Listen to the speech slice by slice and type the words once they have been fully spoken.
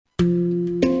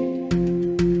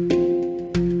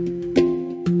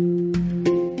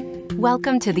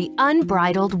Welcome to The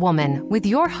Unbridled Woman with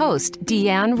your host,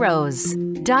 Deanne Rose.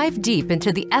 Dive deep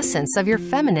into the essence of your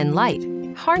feminine light,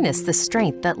 harness the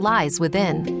strength that lies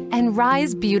within, and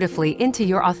rise beautifully into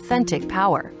your authentic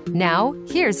power. Now,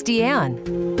 here's Deanne.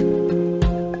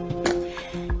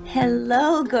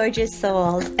 Hello, gorgeous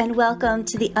souls, and welcome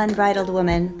to The Unbridled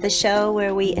Woman, the show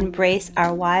where we embrace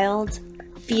our wild,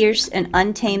 fierce, and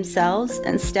untamed selves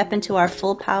and step into our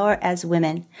full power as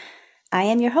women. I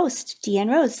am your host,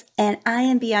 Deanne Rose, and I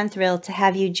am beyond thrilled to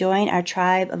have you join our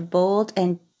tribe of bold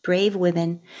and brave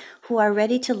women who are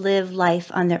ready to live life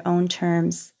on their own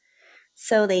terms.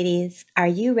 So, ladies, are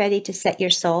you ready to set your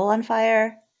soul on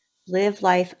fire, live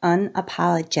life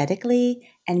unapologetically,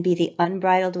 and be the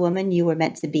unbridled woman you were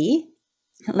meant to be?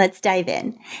 Let's dive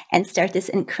in and start this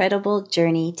incredible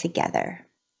journey together.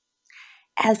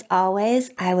 As always,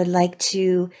 I would like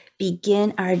to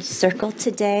begin our circle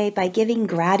today by giving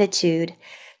gratitude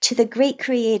to the great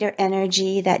creator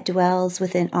energy that dwells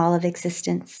within all of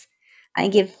existence. I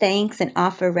give thanks and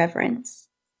offer reverence.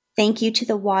 Thank you to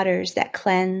the waters that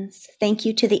cleanse. Thank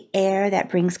you to the air that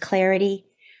brings clarity.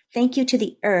 Thank you to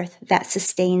the earth that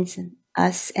sustains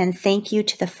us. And thank you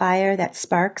to the fire that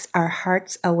sparks our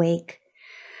hearts awake.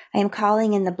 I am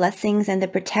calling in the blessings and the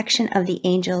protection of the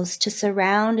angels to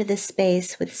surround this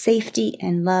space with safety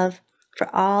and love for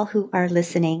all who are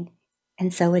listening.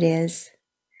 And so it is.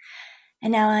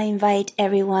 And now I invite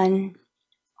everyone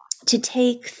to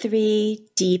take 3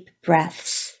 deep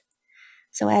breaths.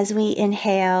 So as we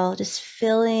inhale, just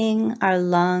filling our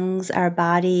lungs, our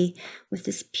body with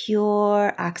this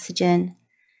pure oxygen.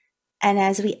 And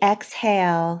as we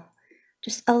exhale,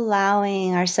 just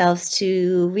allowing ourselves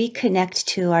to reconnect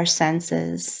to our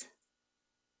senses.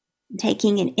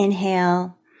 Taking an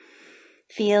inhale,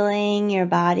 feeling your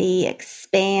body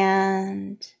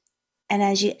expand. And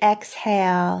as you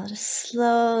exhale, just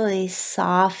slowly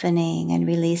softening and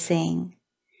releasing.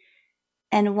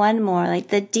 And one more, like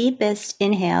the deepest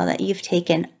inhale that you've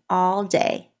taken all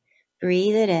day.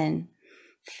 Breathe it in,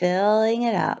 filling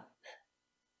it up.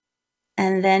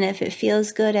 And then if it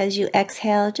feels good as you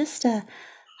exhale, just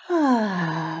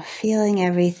feeling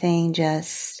everything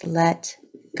just let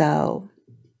go.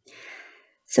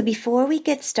 So before we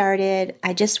get started,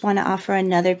 I just want to offer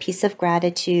another piece of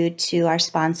gratitude to our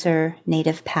sponsor,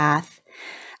 Native Path.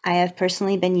 I have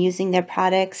personally been using their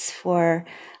products for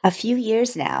a few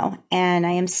years now, and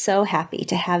I am so happy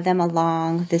to have them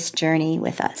along this journey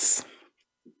with us.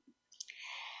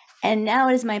 And now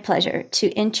it is my pleasure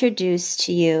to introduce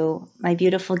to you my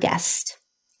beautiful guest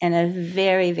and a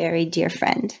very, very dear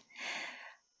friend,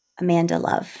 Amanda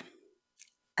Love.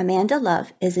 Amanda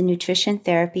Love is a nutrition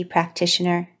therapy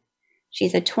practitioner.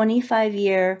 She's a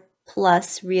 25-year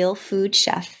plus real food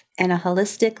chef and a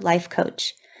holistic life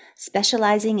coach,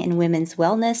 specializing in women's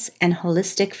wellness and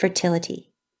holistic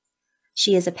fertility.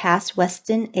 She is a past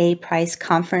Weston A. Price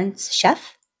Conference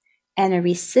chef and a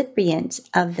recipient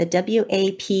of the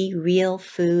WAP Real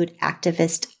Food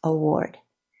Activist Award.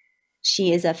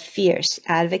 She is a fierce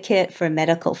advocate for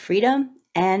medical freedom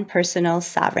and personal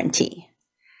sovereignty.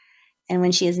 And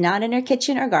when she is not in her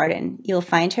kitchen or garden, you'll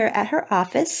find her at her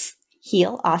office,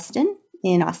 Heal Austin,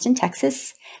 in Austin,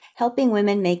 Texas, helping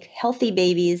women make healthy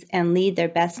babies and lead their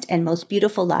best and most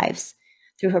beautiful lives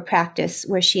through her practice,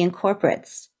 where she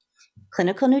incorporates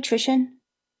clinical nutrition,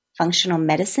 functional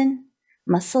medicine,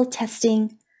 muscle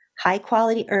testing,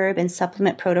 high-quality herb and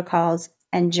supplement protocols,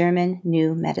 and German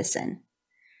new medicine.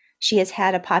 She has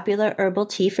had a popular herbal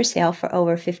tea for sale for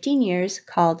over 15 years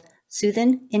called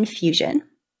Soothin' Infusion,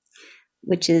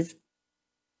 which is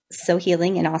so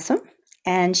healing and awesome.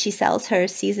 And she sells her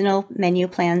seasonal menu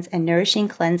plans and nourishing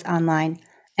cleanse online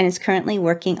and is currently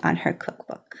working on her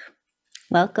cookbook.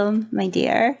 Welcome, my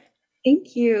dear.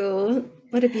 Thank you.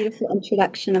 What a beautiful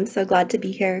introduction. I'm so glad to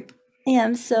be here. Yeah,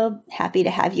 I'm so happy to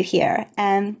have you here.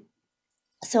 And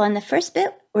so on the first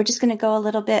bit, we're just going to go a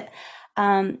little bit.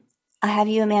 I have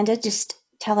you, Amanda, just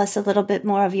tell us a little bit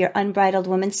more of your unbridled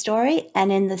woman story.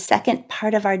 And in the second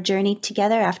part of our journey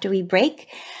together, after we break,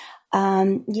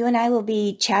 you and I will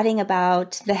be chatting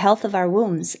about the health of our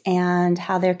wombs and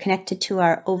how they're connected to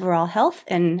our overall health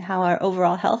and how our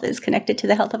overall health is connected to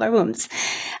the health of our wombs.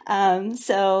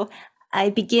 So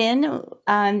I begin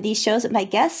these shows with my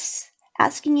guests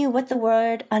asking you what the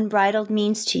word unbridled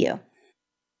means to you.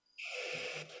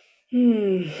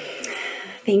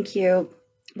 Thank you.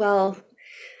 Well,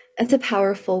 it's a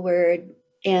powerful word.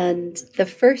 And the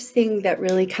first thing that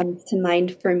really comes to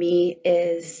mind for me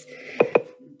is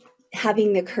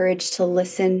having the courage to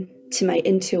listen to my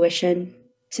intuition,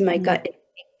 to my gut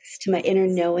instincts, to my inner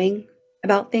knowing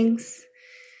about things.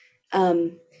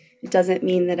 It doesn't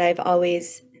mean that I've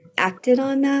always acted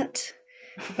on that,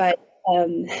 but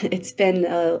it's been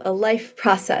a life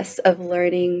process of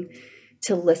learning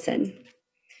to listen.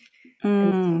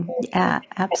 Yeah,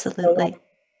 absolutely.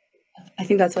 I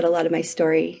think that's what a lot of my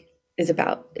story is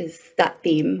about, is that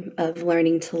theme of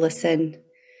learning to listen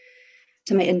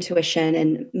to my intuition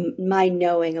and my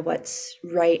knowing of what's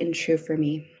right and true for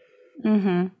me.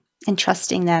 Mm-hmm. And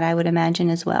trusting that, I would imagine,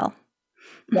 as well.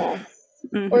 Yes.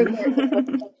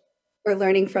 Mm-hmm. Or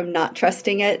learning from not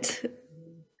trusting it.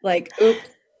 Like, oops,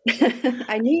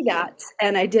 I knew that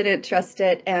and I didn't trust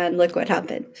it, and look what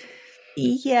happened.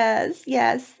 Yes,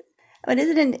 yes. But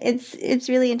isn't it's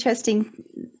really interesting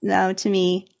now to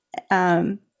me,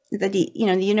 that the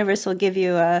universe will give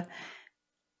you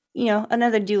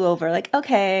another do-over, like,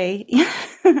 okay,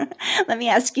 let me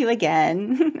ask you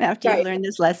again after you've learned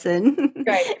this lesson.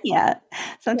 Right. Yeah.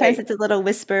 Sometimes it's a little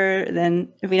whisper,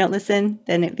 then if we don't listen,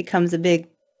 then it becomes a big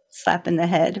slap in the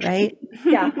head, right?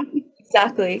 Yeah,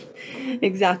 exactly.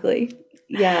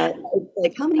 Yeah.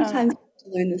 Like, how many times to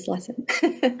learn this lesson?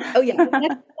 Oh yeah, the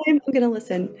next time I'm gonna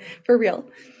listen for real.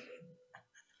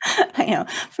 I know,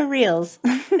 for reals.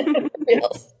 For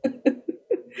reals.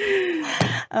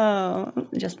 Oh,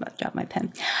 just about dropped my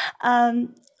pen.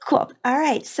 Cool. All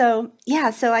right. So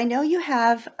I know you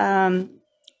have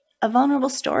a vulnerable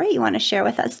story you want to share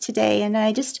with us today, and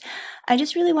I just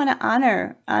really want to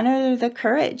honor the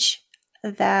courage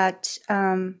that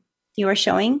you are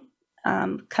showing,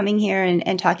 coming here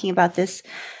and talking about this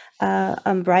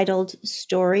unbridled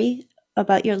story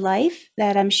about your life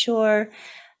that I'm sure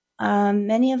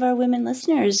many of our women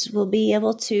listeners will be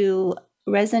able to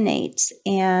resonate.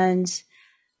 And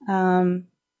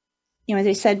as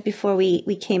I said before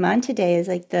we came on today, is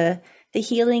like the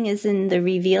healing is in the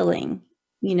revealing.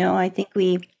 I think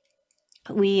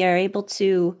we are able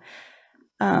to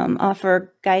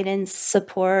offer guidance,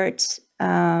 support,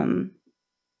 and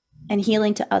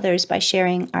healing to others by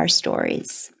sharing our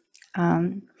stories.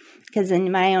 Because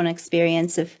in my own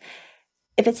experience, if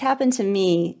it's happened to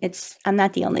me, I'm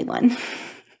not the only one.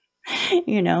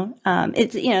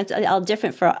 It's all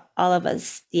different for all of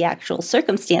us, the actual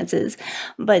circumstances,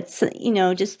 but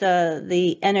just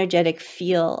the energetic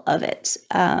feel of it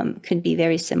could be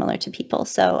very similar to people.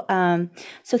 So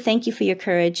thank you for your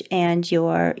courage and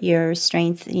your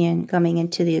strength in coming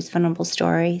into this vulnerable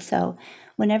story. So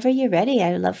whenever you're ready,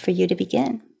 I would love for you to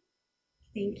begin.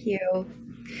 Thank you.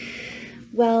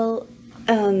 Well,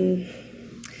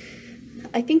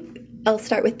 I think I'll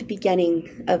start with the beginning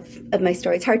of my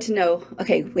story. It's hard to know,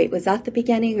 okay, wait, was that the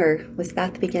beginning or was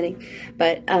that the beginning?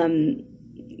 But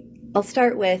I'll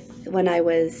start with when I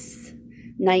was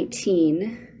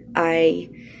 19. I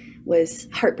was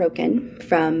heartbroken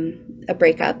from a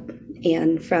breakup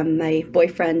and from my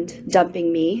boyfriend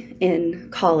dumping me in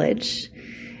college,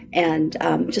 and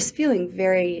just feeling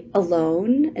very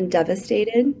alone and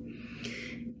devastated.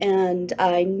 And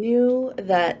I knew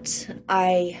that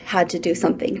I had to do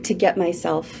something to get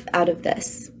myself out of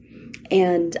this.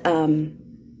 And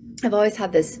I've always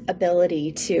had this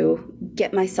ability to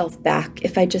get myself back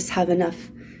if I just have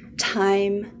enough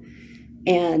time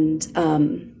and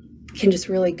can just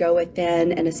really go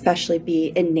within, and especially be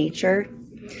in nature.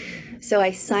 So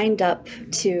I signed up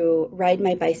to ride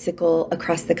my bicycle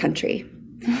across the country.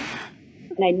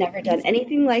 And I'd never done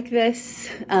anything like this.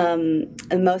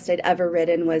 The most I'd ever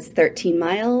ridden was 13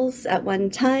 miles at one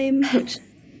time, which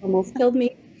almost killed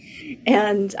me.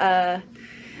 And I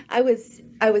was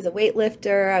a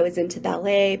weightlifter. I was into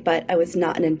ballet, but I was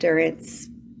not an endurance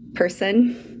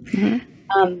person.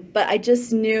 Mm-hmm. But I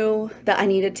just knew that I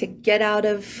needed to get out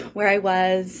of where I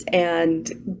was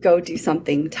and go do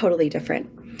something totally different.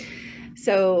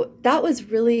 So that was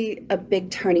really a big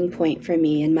turning point for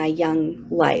me in my young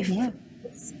life. Yeah.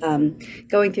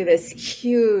 Going through this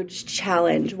huge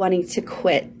challenge, wanting to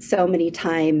quit so many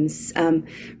times,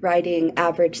 riding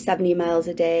average 70 miles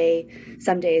a day.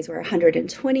 Some days were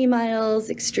 120 miles,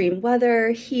 extreme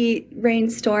weather, heat,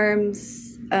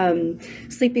 rainstorms,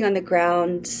 sleeping on the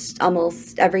ground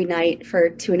almost every night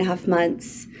for 2.5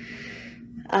 months,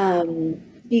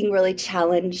 being really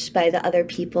challenged by the other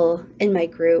people in my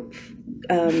group.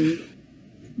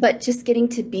 But just getting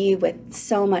to be with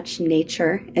so much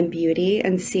nature and beauty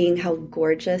and seeing how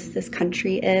gorgeous this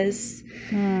country is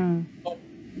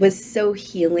was so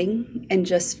healing. And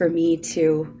just for me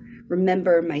to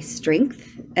remember my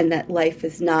strength and that life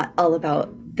is not all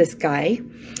about this guy.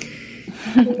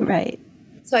 Right.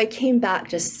 So I came back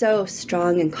just so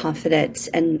strong and confident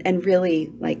and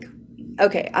really like,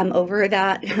 okay, I'm over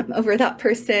that. I'm over that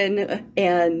person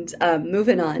and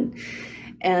moving on.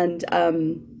 And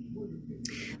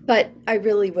but I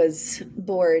really was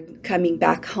bored coming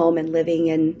back home and living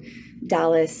in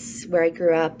Dallas, where I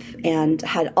grew up, and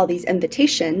had all these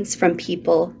invitations from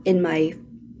people in my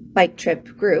bike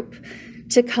trip group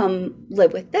to come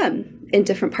live with them in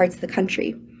different parts of the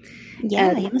country.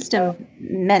 Yeah, you must have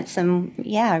met some,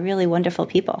 really wonderful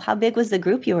people. How big was the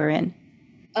group you were in?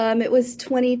 It was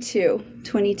 22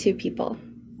 people.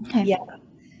 Okay. Yeah.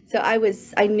 So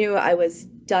I knew I was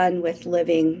done with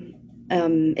living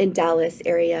in Dallas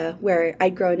area where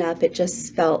I'd grown up. It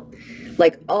just felt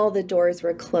like all the doors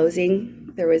were closing.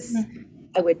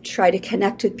 I would try to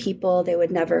connect with people. They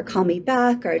would never call me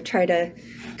back, or I'd try to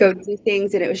go do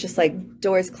things. And it was just like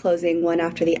doors closing one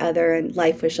after the other. And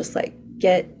life was just like,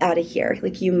 get out of here.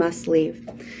 Like, you must leave.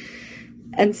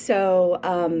 And so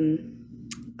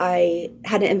I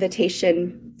had an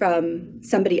invitation from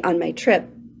somebody on my trip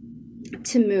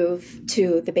to move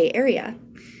to the Bay Area.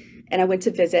 And I went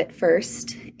to visit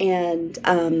first, and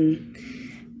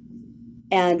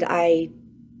I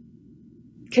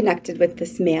connected with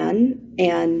this man,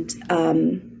 and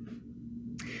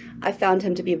I found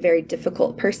him to be a very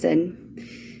difficult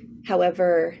person.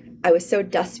 However, I was so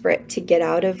desperate to get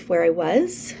out of where I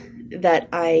was that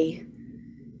I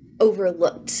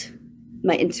overlooked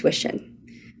my intuition.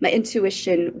 My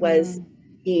intuition was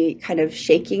me kind of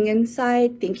shaking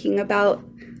inside, thinking about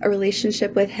a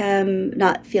relationship with him,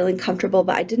 not feeling comfortable,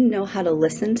 but I didn't know how to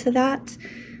listen to that.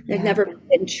 I've never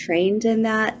been trained in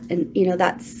that. And,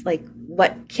 that's like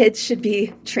what kids should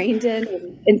be trained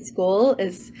in school,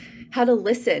 is how to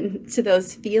listen to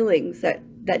those feelings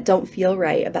that don't feel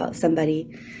right about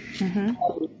somebody.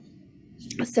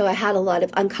 So I had a lot of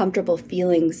uncomfortable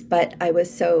feelings, but I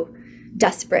was so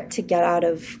desperate to get out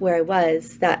of where I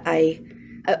was that I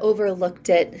overlooked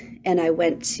it, and I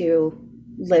went to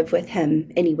live with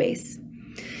him anyways.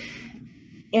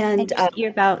 And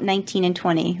you're about 19 and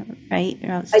 20, right?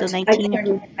 You're still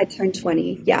 19? I turned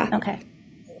 20, yeah. Okay.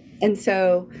 And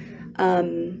so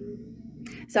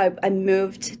I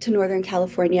moved to Northern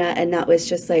California, and that was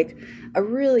just like a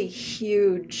really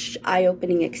huge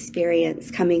eye-opening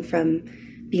experience coming from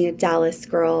being a Dallas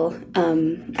girl.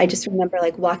 I just remember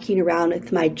like walking around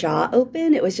with my jaw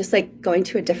open. It was just like going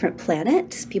to a different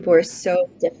planet. People were so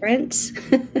different.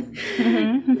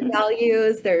 Their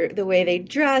values, the way they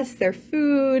dress, their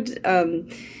food.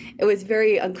 It was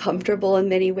very uncomfortable in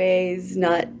many ways,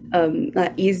 not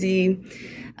easy.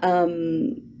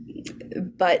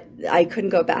 But I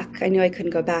couldn't go back. I knew I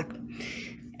couldn't go back.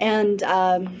 And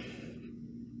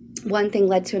one thing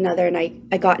led to another, and I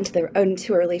got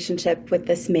into a relationship with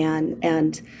this man,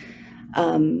 and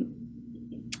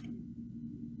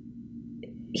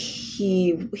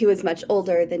he was much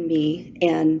older than me,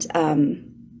 and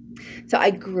so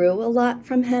I grew a lot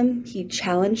from him. He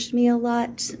challenged me a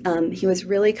lot. He was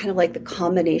really kind of like the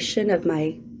combination of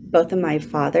both of my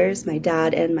fathers, my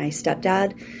dad and my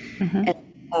stepdad. And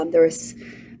there was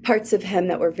parts of him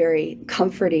that were very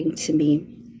comforting to me.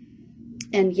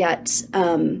 And yet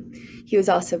he was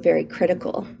also very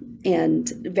critical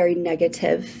and very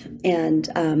negative. And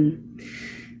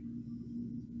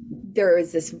there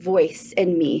was this voice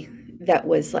in me that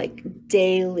was like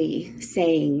daily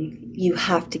saying, you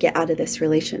have to get out of this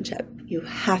relationship. You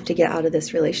have to get out of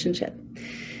this relationship.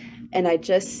 And I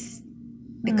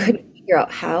couldn't figure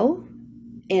out how.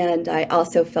 And I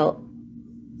also felt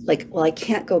like, well, I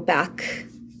can't go back.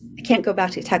 I can't go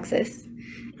back to Texas.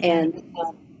 And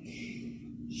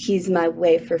he's my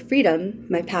way for freedom,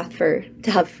 my path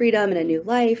to have freedom and a new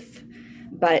life.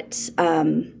 But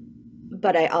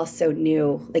I also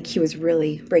knew like he was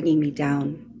really bringing me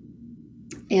down.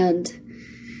 And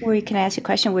can I ask you a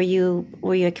question? Were you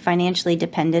financially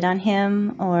dependent on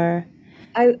him, or?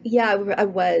 I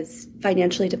was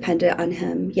financially dependent on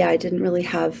him. Yeah, I didn't really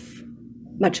have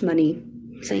much money.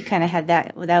 So you kind of had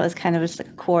that was kind of just like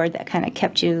a cord that kind of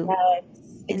kept you. Yes,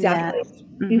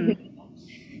 exactly.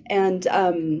 And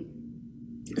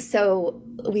so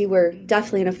we were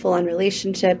definitely in a full-on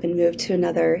relationship and moved to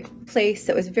another place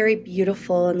that was very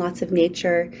beautiful and lots of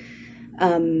nature.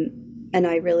 And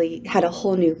I really had a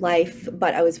whole new life,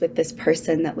 but I was with this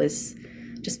person that was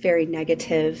just very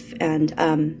negative, and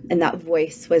that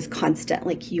voice was constant,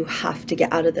 like, you have to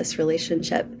get out of this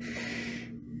relationship.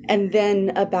 And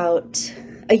then about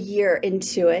a year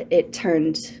into it, it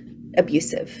turned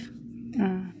abusive.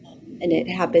 And it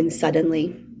happened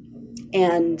suddenly.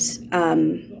 And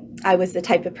I was the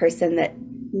type of person that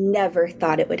never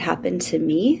thought it would happen to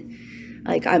me.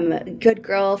 Like, I'm a good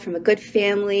girl from a good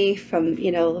family, from,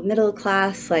 middle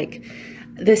class. Like,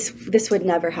 this would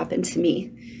never happen to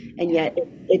me. And yet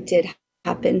it did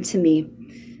happen to me.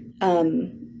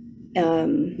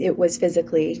 It was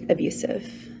physically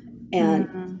abusive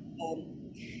and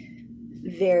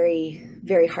very,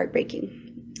 very heartbreaking.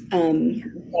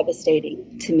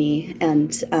 devastating to me.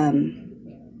 And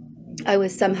I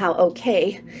was somehow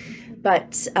okay,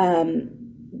 but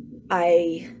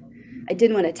I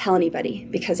didn't want to tell anybody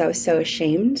because I was so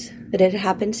ashamed that it had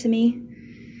happened to me.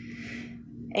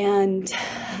 And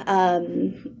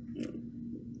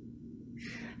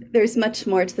there's much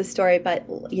more to the story, but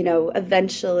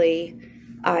eventually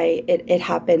it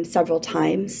happened several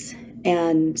times,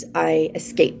 and I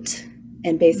escaped,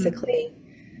 and basically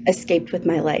escaped with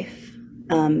my life,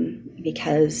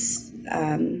 because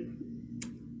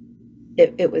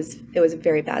it was a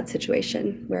very bad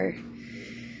situation where,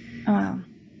 I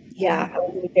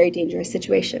was in a very dangerous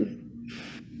situation.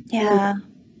 Yeah,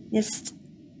 just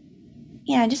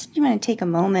you want to take a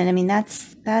moment. I mean,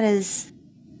 that's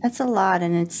a lot,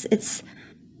 and it's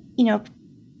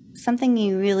something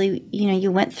you really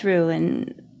you went through,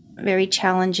 and very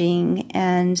challenging.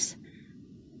 And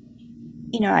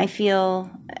I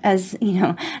feel as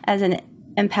as an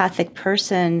empathic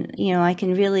person, I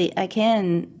can relate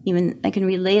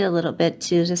a little bit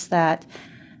to just that,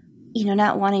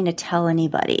 not wanting to tell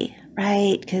anybody,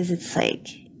 right? Because it's like,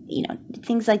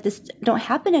 things like this don't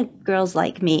happen to girls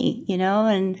like me,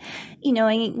 and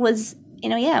it was,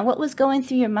 what was going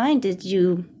through your mind? Did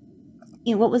you,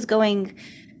 what was going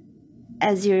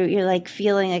as you're like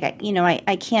feeling like,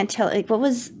 I can't tell, like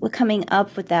what coming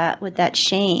up with that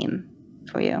shame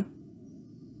for you?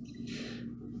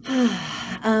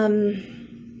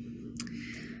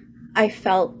 I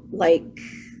felt like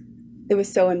it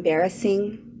was so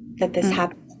embarrassing that this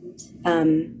happened.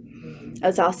 I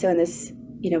was also in this,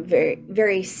 very,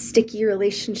 very sticky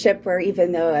relationship where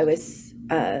even though I was,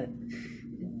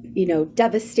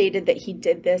 devastated that he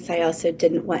did this, I also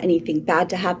didn't want anything bad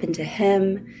to happen to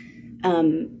him.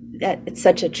 That it's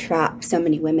such a trap so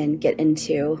many women get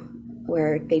into,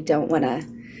 where they don't want to,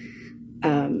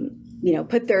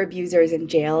 put their abusers in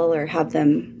jail or have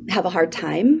them have a hard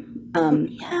time.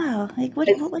 Like what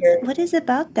is it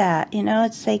about that?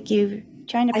 It's like you're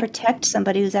trying to protect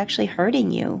somebody who's actually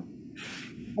hurting you.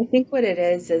 I think what it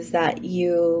is that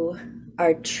you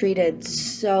are treated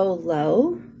so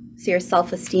low, so your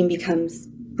self-esteem becomes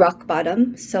rock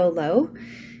bottom, so low.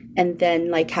 And then,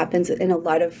 like happens in a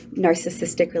lot of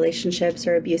narcissistic relationships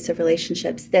or abusive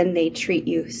relationships, then they treat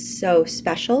you so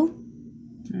special,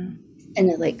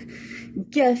 and like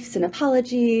gifts and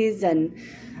apologies and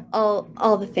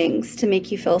all the things to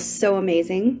make you feel so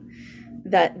amazing,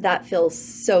 that feels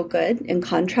so good in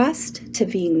contrast to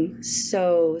being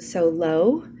so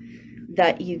low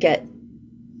that you get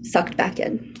sucked back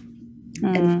in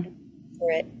and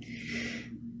for it.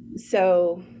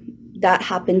 So that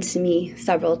happened to me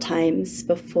several times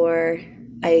before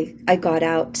I got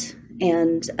out,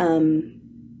 and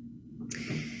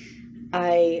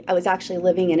I was actually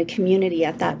living in a community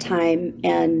at that time,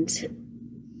 and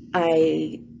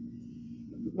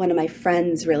one of my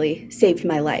friends really saved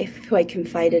my life, who I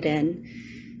confided in,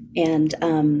 and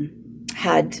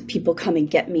had people come and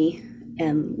get me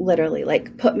and literally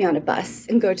like put me on a bus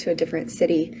and go to a different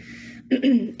city.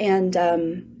 And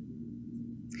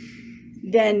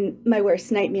then my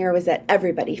worst nightmare was that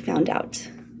everybody found out,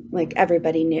 like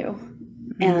everybody knew.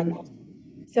 And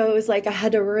so it was like I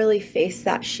had to really face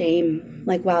that shame,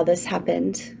 like, wow, this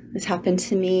happened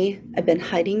to me. I've been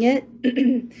hiding it.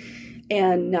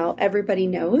 And now everybody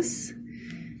knows.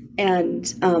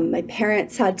 And my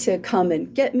parents had to come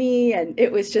and get me. And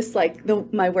it was just like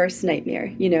my worst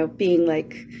nightmare, being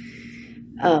like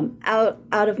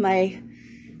out of my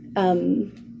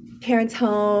parents'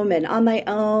 home and on my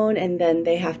own. And then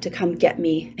they have to come get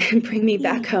me and bring me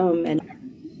back home. And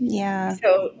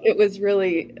so it was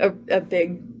really a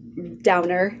big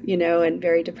downer, and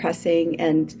very depressing.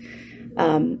 And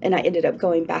I ended up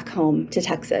going back home to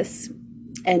Texas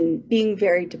and being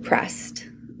very depressed,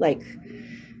 like,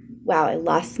 wow, I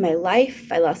lost my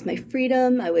life. I lost my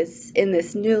freedom. I was in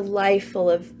this new life full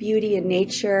of beauty and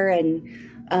nature,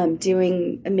 and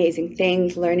doing amazing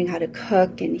things, learning how to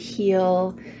cook and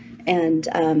heal, and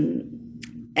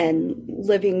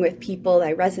living with people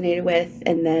I resonated with.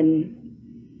 And then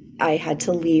I had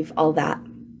to leave all that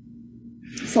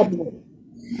suddenly.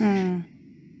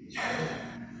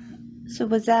 So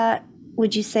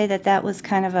would you say that was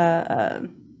kind of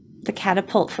the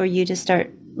catapult for you to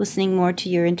start listening more to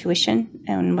your intuition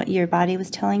and what your body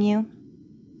was telling you?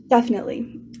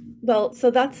 Definitely. Well, so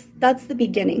that's the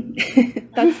beginning.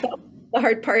 That's the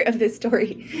hard part of this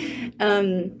story.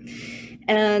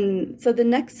 And so the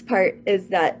next part is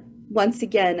that once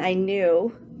again, I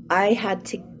knew I had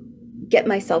to get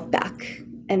myself back,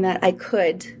 and that I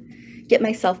could get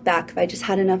myself back if I just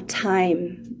had enough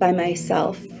time by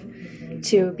myself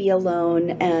to be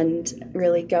alone and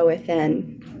really go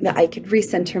within. that I could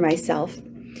recenter myself.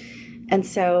 And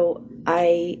so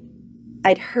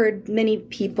I'd heard many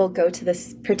people go to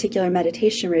this particular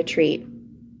meditation retreat.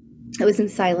 It was in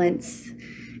silence,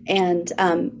 and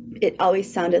it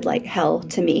always sounded like hell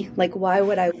to me. Like, why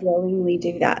would I willingly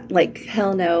do that? Like,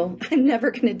 hell no, I'm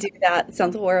never going to do that. It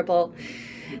sounds horrible,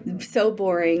 so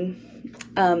boring.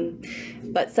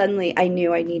 But suddenly I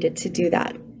knew I needed to do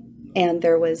that. And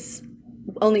there was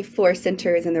only 4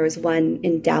 centers, and there was one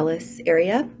in Dallas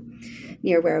area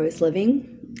near where I was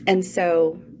living. And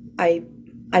so I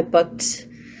booked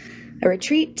a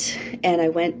retreat, and I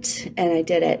went and I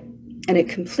did it. And it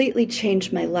completely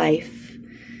changed my life,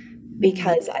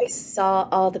 because I saw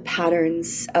all the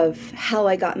patterns of how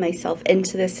I got myself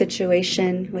into this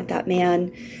situation with that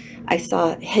man. I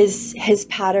saw his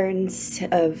patterns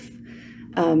of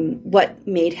what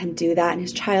made him do that in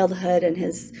his childhood, and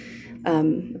his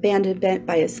abandonment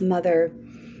by his mother.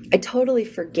 I totally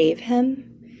forgave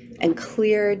him and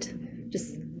cleared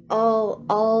just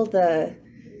all the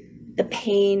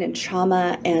pain and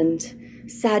trauma and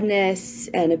sadness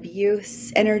and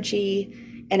abuse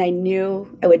energy. And I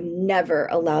knew I would never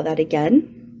allow that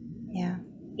again. Yeah.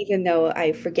 Even though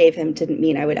I forgave him didn't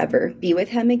mean I would ever be with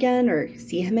him again or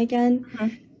see him again.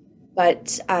 Mm-hmm.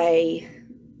 But I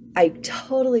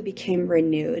totally became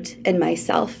renewed in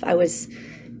myself. I was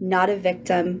not a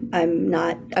victim.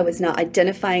 I was not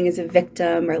identifying as a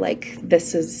victim, or like,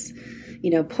 this was,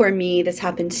 poor me, this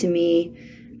happened to me.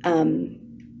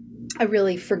 I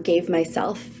really forgave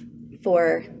myself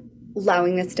for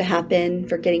allowing this to happen,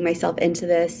 for getting myself into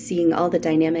this, seeing all the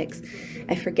dynamics.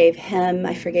 I forgave him.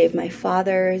 I forgave my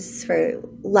fathers for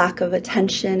lack of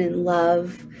attention and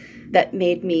love that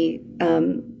made me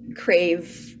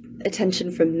crave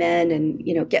attention from men and,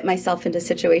 get myself into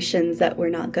situations that were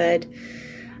not good.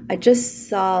 I just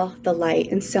saw the light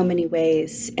in so many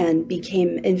ways and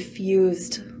became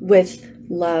infused with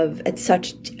love at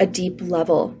such a deep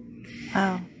level.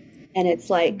 Wow. And it's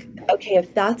like, okay,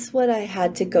 if that's what I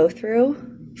had to go through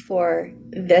for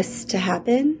this to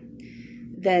happen,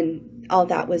 then all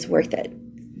that was worth it,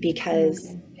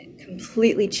 because it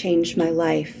completely changed my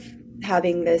life,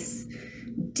 having this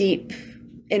deep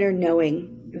inner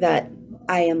knowing that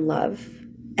I am love,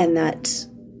 and that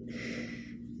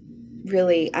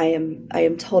really I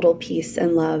am total peace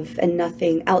and love, and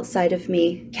nothing outside of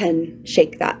me can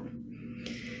shake that.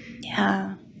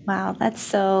 Yeah. Wow. That's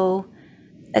so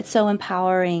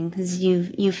empowering, because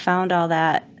you've found all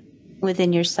that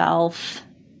within yourself,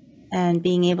 and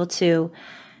being able to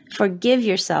forgive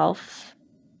yourself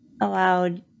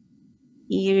allowed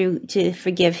you to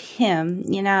forgive him.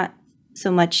 You're not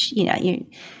so much, you're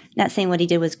not saying what he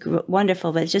did was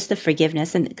wonderful, but it's just the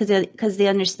forgiveness. And because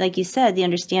like you said, the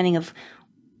understanding of,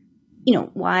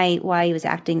 why he was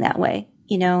acting that way,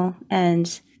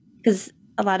 and because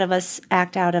a lot of us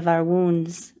act out of our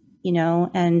wounds,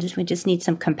 and we just need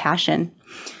some compassion.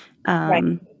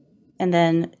 Right. And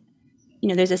then,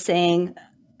 there's a saying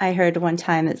I heard one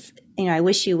time, it's, I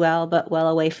wish you well, but well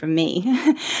away from me.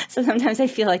 So sometimes I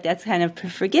feel like that's kind of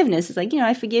forgiveness. It's like,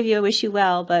 I forgive you, I wish you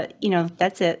well, but,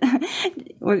 that's it.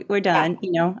 We're done.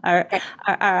 Yeah.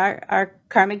 Our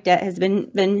karmic debt has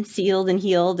been sealed and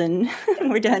healed, and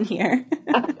we're done here.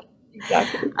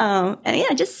 Exactly.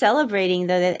 And just celebrating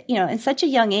that, in such a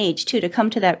young age too, to come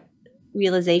to that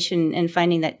realization and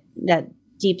finding that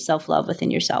deep self-love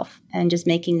within yourself, and just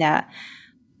making that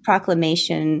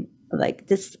proclamation of like,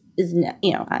 this is,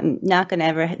 I'm not going to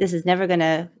ever, this is never going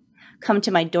to come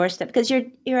to my doorstep, because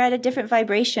you're at a different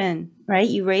vibration, right?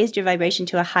 You raised your vibration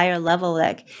to a higher level.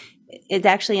 Like, it's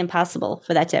actually impossible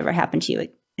for that to ever happen to you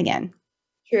again.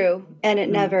 True. And it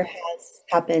never has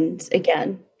happened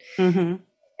again. Mm-hmm.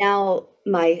 Now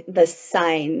the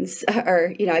signs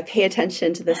are, I pay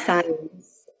attention to the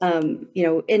signs,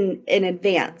 in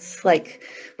advance. Like,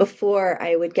 before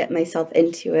I would get myself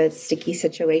into a sticky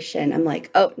situation, I'm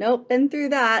like, oh, nope, been through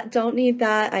that. Don't need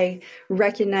that. I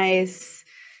recognize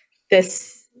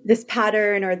this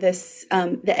pattern, or this,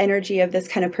 the energy of this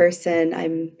kind of person.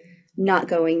 I'm not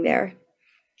going there.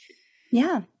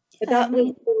 Yeah. But that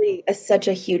was really such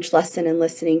a huge lesson in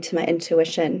listening to my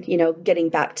intuition, getting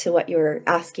back to what you were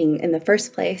asking in the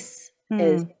first place,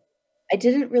 is I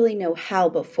didn't really know how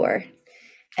before.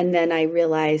 And then I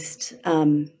realized,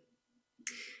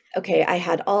 okay, I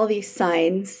had all these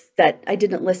signs that I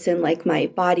didn't listen. Like, my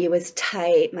body was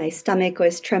tight, my stomach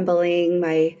was trembling,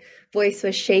 my voice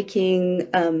was shaking,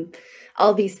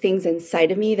 all these things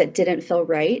inside of me that didn't feel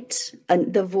right.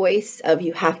 And the voice of,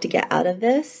 you have to get out of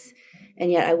this.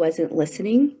 And yet I wasn't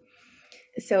listening.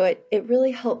 So it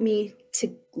really helped me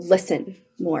to listen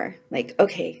more. Like,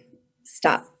 okay,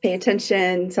 stop, pay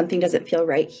attention. Something doesn't feel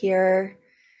right here.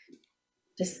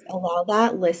 just allow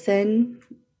that, listen,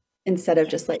 instead of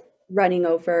just like running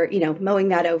over, mowing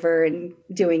that over and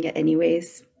doing it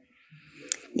anyways.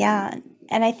 Yeah.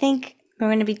 And I think we're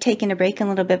going to be taking a break in a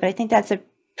little bit, but I think that's a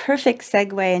perfect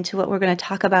segue into what we're going to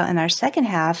talk about in our second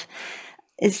half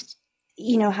is,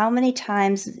 how many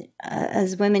times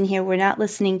as women here, we're not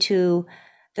listening to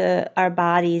our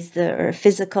bodies, or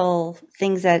physical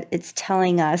things that it's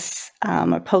telling us,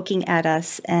 or poking at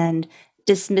us, and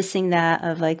dismissing that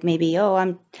of like, maybe,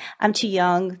 I'm too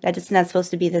young, that it's not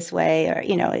supposed to be this way, or,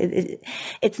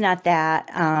 it's not that.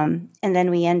 And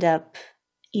then we end up,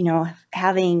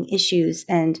 having issues,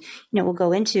 and, we'll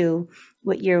go into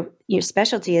what your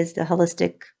specialty is, the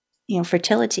holistic,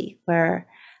 fertility, where,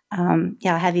 I'll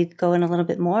have you go in a little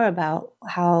bit more about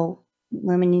how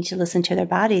women need to listen to their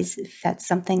bodies if that's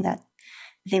something that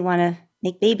they want to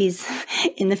make babies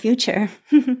in the future.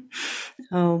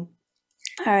 All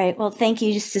right. Well, thank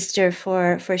you, sister,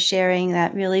 for sharing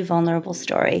that really vulnerable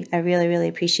story. I really, really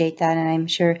appreciate that. And I'm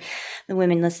sure the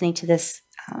women listening to this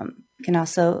can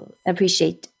also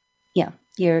appreciate,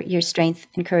 your strength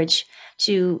and courage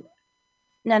to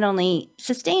not only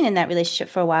sustain in that relationship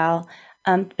for a while,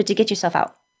 but to get yourself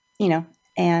out,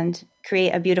 and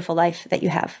create a beautiful life that you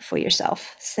have for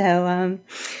yourself. So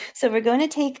we're going to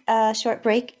take a short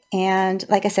break. And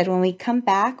like I said, when we come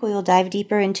back, we will dive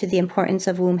deeper into the importance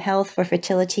of womb health for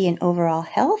fertility and overall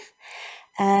health.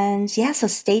 And so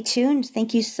stay tuned.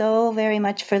 Thank you so very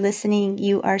much for listening.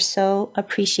 You are so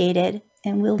appreciated.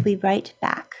 And we'll be right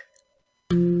back.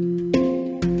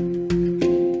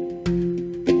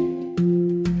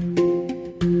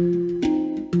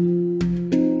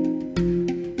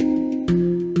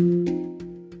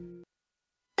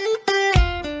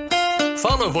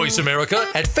 Follow Voice America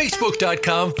at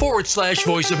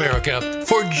facebook.com/Voice America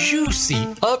for juicy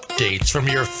updates from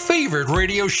your favorite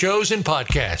radio shows and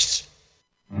podcasts.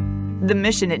 The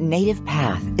mission at Native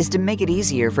Path is to make it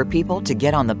easier for people to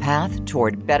get on the path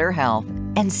toward better health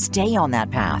and stay on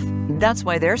that path. That's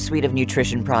why their suite of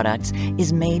nutrition products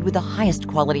is made with the highest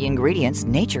quality ingredients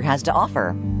nature has to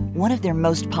offer. One of their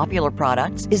most popular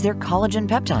products is their collagen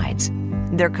peptides.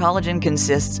 Their collagen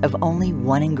consists of only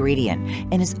one ingredient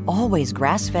and is always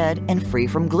grass-fed and free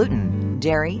from gluten,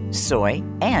 dairy, soy,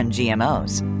 and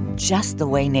GMOs. Just the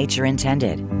way nature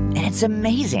intended. And it's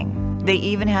amazing. They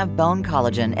even have bone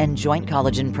collagen and joint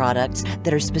collagen products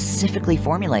that are specifically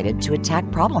formulated to attack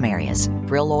problem areas.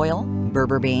 Krill oil,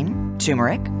 berber bean,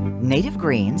 turmeric, native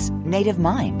greens, native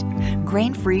mind,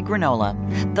 grain-free granola.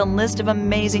 The list of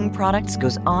amazing products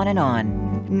goes on and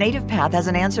on. Native Path has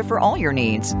an answer for all your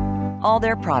needs. All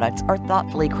their products are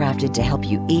thoughtfully crafted to help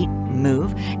you eat,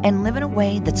 move, and live in a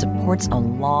way that supports a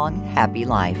long, happy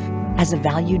life. As a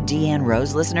valued Deanne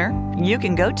Rose listener, you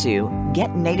can go to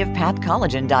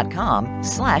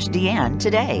getnativepathcollagen.com/Deanne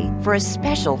today for a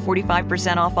special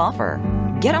 45% off offer.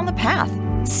 Get on the path.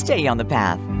 Stay on the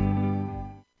path.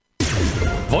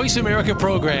 Voice America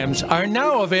programs are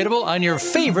now available on your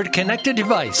favorite connected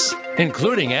device,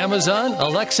 including Amazon,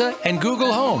 Alexa, and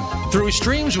Google Home. Through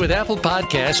streams with Apple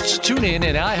Podcasts, TuneIn,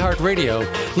 and iHeartRadio,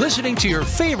 listening to your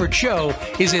favorite show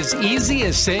is as easy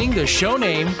as saying the show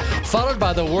name followed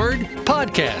by the word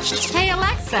podcast. Hey,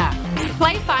 Alexa,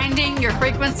 play Finding Your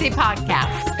Frequency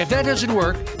podcast. If that doesn't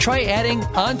work, try adding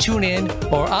on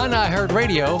TuneIn or on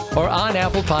iHeartRadio or on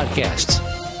Apple Podcasts.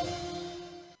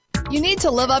 You need to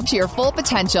live up to your full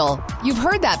potential. You've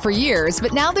heard that for years,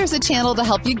 but now there's a channel to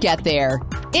help you get there.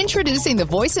 Introducing the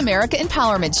Voice America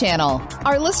Empowerment Channel.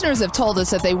 Our listeners have told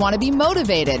us that they want to be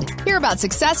motivated, hear about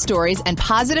success stories, and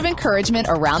positive encouragement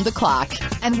around the clock.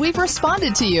 And we've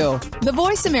responded to you. The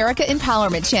Voice America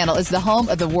Empowerment Channel is the home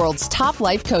of the world's top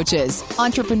life coaches,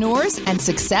 entrepreneurs, and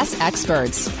success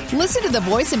experts. Listen to the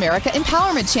Voice America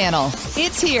Empowerment Channel.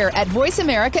 It's here at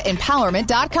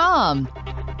voiceamericaempowerment.com.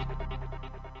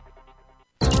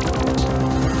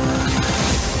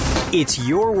 It's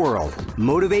your world.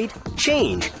 Motivate,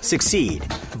 change, succeed.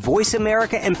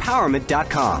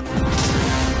 VoiceAmericaEmpowerment.com.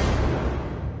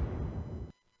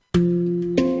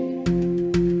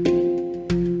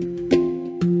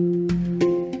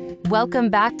 Welcome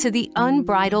back to The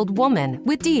Unbridled Woman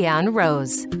with Deanne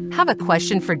Rose. Have a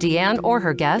question for Deanne or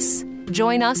her guests?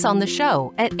 Join us on the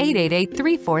show at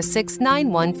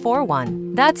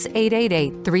 888-346-9141. That's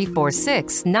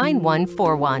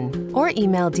 888-346-9141. Or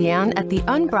email Deanne at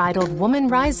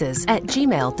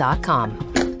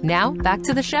theunbridledwomanrises@gmail.com. Now, back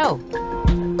to the show.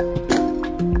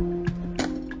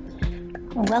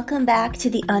 Welcome back to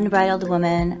The Unbridled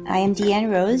Woman. I am Deanne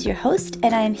Rose, your host,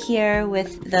 and I am here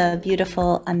with the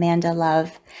beautiful Amanda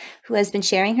Love, who has been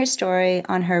sharing her story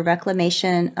on her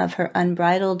reclamation of her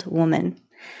unbridled woman.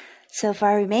 So for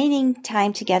our remaining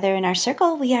time together in our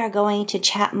circle, we are going to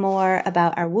chat more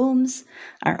about our wombs,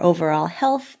 our overall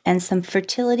health, and some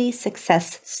fertility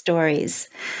success stories.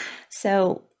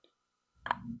 So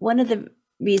one of the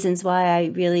reasons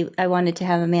why I wanted to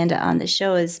have Amanda on the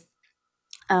show is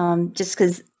just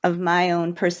because of my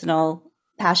own personal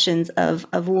passions of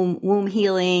womb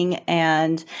healing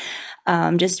and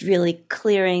just really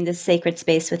clearing the sacred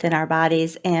space within our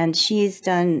bodies. And she's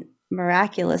done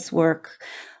miraculous work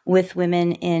with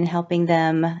women in helping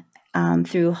them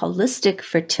through holistic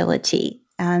fertility.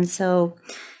 And so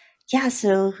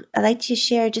I'd like to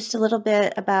share just a little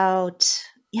bit about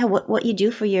what you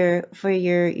do for your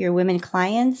women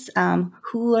clients.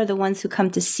 Who are the ones who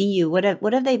come to see you? What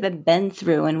have they been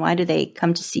through, and why do they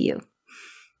come to see you?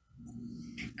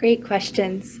 Great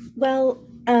questions. Well,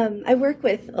 I work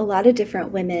with a lot of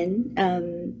different women,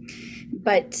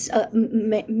 but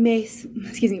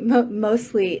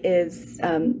mostly is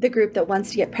the group that wants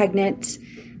to get pregnant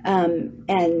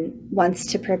and wants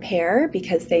to prepare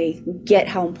because they get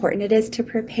how important it is to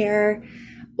prepare,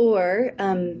 or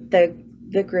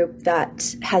the group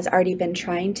that has already been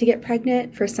trying to get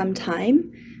pregnant for some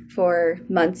time, for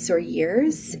months or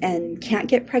years, and can't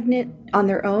get pregnant on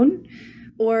their own,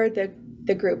 or the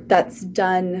group that's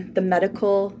done the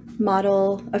medical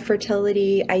model of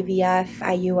fertility, IVF,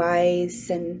 IUIs,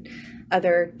 and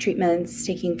other treatments,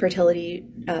 taking fertility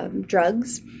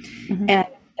drugs, and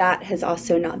that has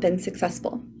also not been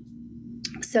successful.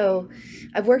 So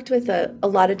I've worked with a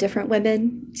lot of different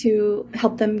women to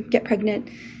help them get pregnant.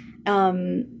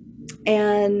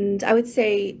 And I would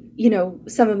say,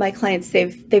 some of my clients,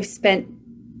 they've spent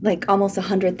like almost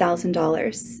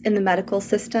 $100,000 in the medical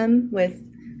system with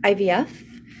IVF.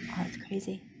 Oh, that's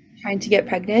crazy. Trying to get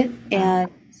pregnant. And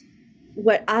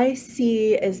what I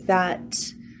see is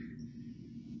that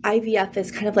IVF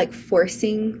is kind of like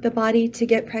forcing the body to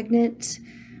get pregnant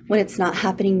when it's not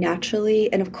happening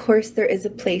naturally. And of course there is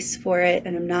a place for it,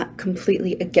 and I'm not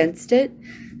completely against it.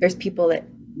 There's people that,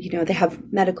 they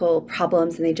have medical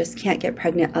problems and they just can't get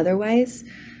pregnant otherwise.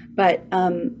 But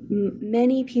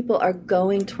many people are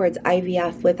going towards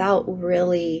IVF without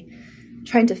really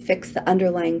trying to fix the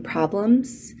underlying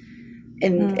problems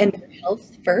in their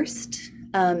health first.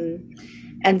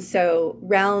 And so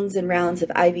rounds and rounds of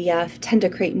IVF tend to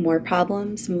create more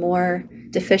problems, more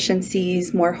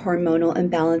deficiencies, more hormonal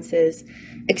imbalances,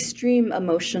 extreme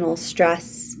emotional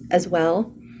stress as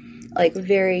well, like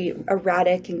very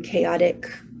erratic and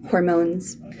chaotic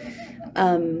hormones.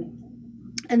 And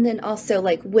then also,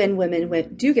 like, when women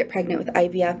do get pregnant with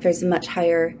IVF, there's a much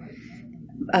higher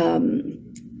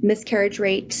miscarriage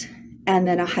rate, and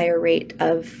then a higher rate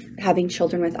of having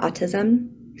children with autism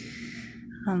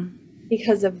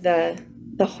because of the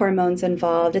hormones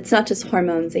involved. It's not just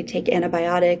hormones. They take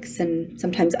antibiotics and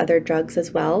sometimes other drugs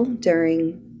as well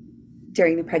during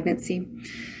the pregnancy.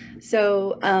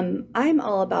 So I'm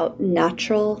all about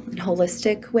natural and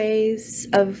holistic ways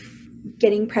of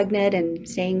getting pregnant and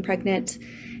staying pregnant.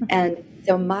 And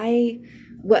so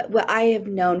what I have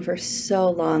known for so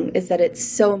long is that it's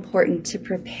so important to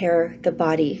prepare the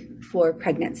body for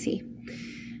pregnancy.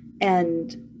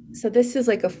 And so this is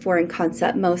like a foreign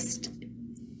concept. Most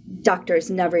doctors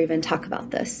never even talk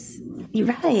about this. You're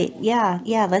right. Yeah.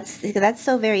 That's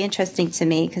so very interesting to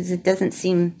me, because it doesn't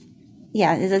seem,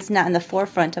 it's not in the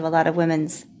forefront of a lot of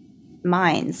women's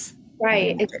minds.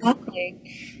 Right. Exactly.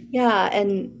 Yeah.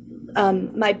 And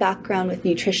my background with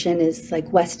nutrition is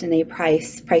like Weston A.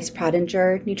 Price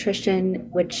Prodinger nutrition,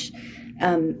 which,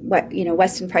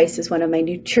 Weston Price is one of my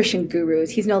nutrition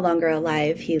gurus. He's no longer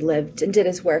alive. He lived and did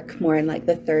his work more in like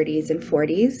the 30s and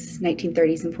 40s,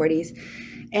 1930s and 40s.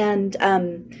 And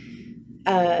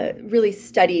really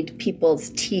studied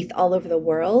people's teeth all over the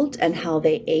world and how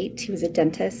they ate. He was a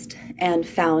dentist and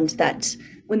found that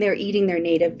when they were eating their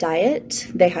native diet,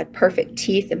 they had perfect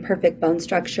teeth and perfect bone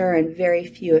structure and very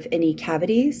few, if any,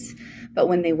 cavities. But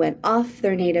when they went off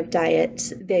their native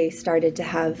diet, they started to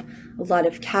have a lot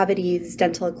of cavities,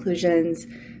 dental occlusions,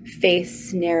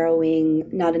 face narrowing,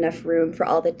 not enough room for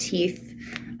all the teeth.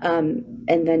 And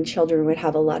then children would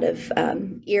have a lot of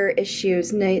ear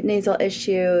issues, nasal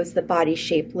issues. The body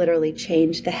shape literally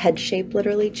changed. The head shape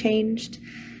literally changed.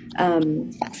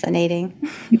 Fascinating.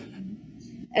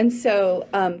 And so,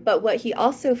 but what he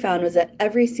also found was that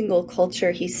every single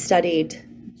culture he studied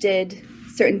did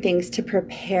certain things to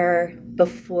prepare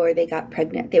before they got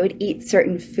pregnant. They would eat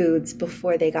certain foods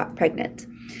before they got pregnant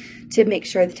to make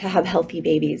sure to have healthy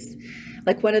babies.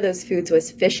 Like one of those foods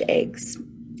was fish eggs.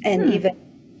 And even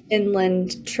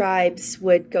inland tribes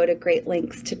would go to great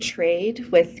lengths to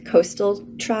trade with coastal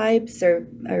tribes or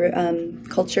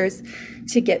cultures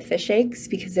to get fish eggs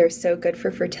because they're so good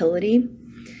for fertility.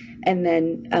 And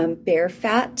then bear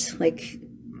fat, like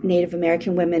Native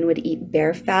American women would eat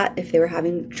bear fat if they were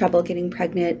having trouble getting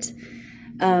pregnant.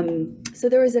 So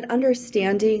there was an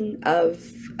understanding of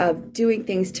doing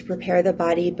things to prepare the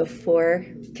body before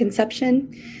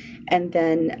conception, and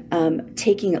then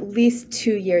taking at least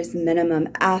 2 years minimum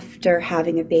after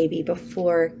having a baby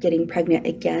before getting pregnant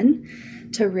again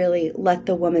to really let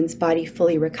the woman's body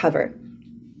fully recover.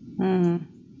 Mm.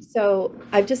 So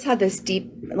I've just had this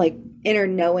deep, like, inner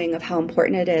knowing of how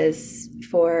important it is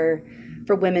for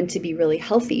women to be really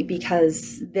healthy,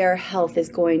 because their health is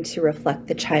going to reflect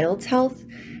the child's health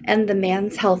and the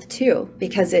man's health too,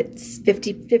 because it's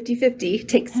 50,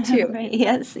 takes two. Right.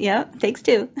 Yes. Yeah. Takes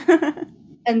two.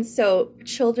 And so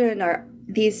children are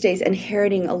these days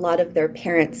inheriting a lot of their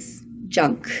parents'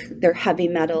 junk, their heavy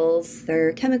metals,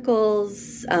 their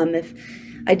chemicals. If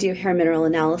I do hair mineral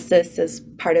analysis as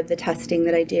part of the testing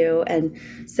that I do, and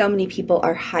so many people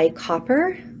are high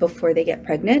copper before they get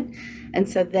pregnant. And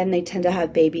so then they tend to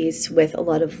have babies with a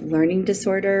lot of learning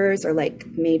disorders or like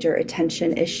major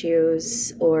attention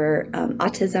issues or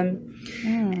autism.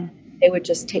 Mm. They would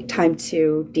just take time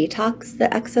to detox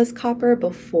the excess copper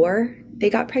before they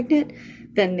got pregnant.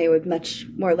 Then they would much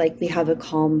more likely have a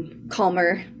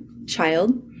calmer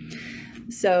child.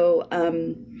 So,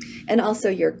 and also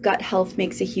your gut health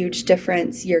makes a huge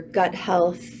difference. Your gut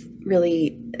health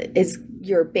really is,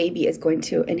 your baby is going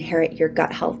to inherit your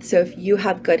gut health. So if you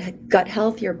have good gut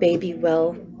health, your baby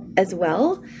will as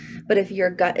well. But if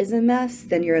your gut is a mess,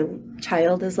 then your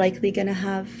child is likely going to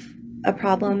have a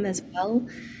problem as well.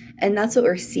 And that's what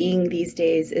we're seeing these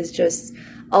days, is just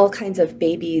all kinds of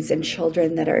babies and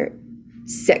children that are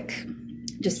sick,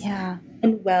 just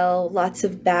unwell, lots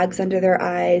of bags under their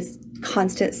eyes,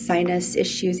 constant sinus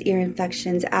issues, ear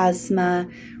infections, asthma,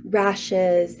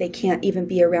 rashes. They can't even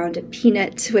be around a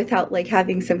peanut without like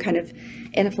having some kind of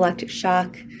anaphylactic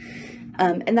shock.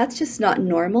 And that's just not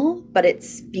normal, but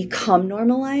it's become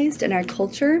normalized in our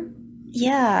culture.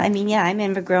 Yeah. I mean, I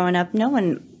remember growing up,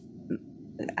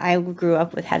 I grew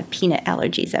up with had peanut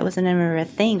allergies. That wasn't ever a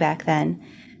thing back then.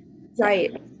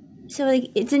 Right. So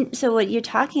like so what you're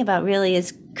talking about really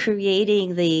is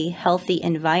creating the healthy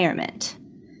environment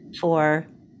for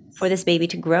this baby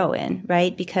to grow in,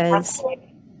 right? Because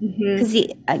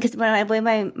because when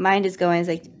my mind is going is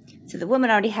like, so the woman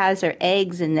already has her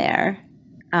eggs in there,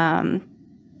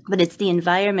 but it's the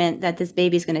environment that this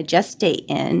baby is going to gestate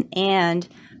in, and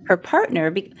her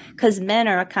partner, because men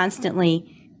are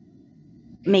constantly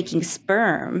making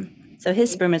sperm. So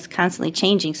his sperm is constantly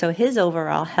changing. So his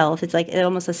overall health, it's like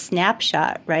almost a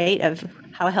snapshot, right, of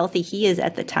how healthy he is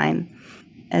at the time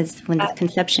as when the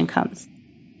conception comes.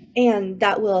 And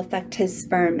that will affect his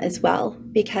sperm as well,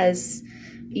 because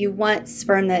you want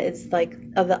sperm that is like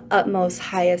of the utmost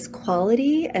highest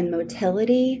quality and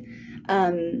motility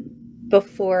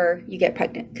before you get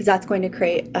pregnant, because that's going to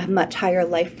create a much higher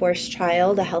life force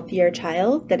child, a healthier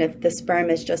child, than if the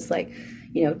sperm is just like,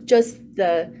 just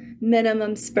the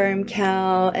minimum sperm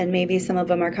count, and maybe some of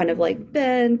them are kind of like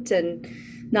bent and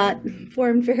not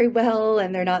formed very well,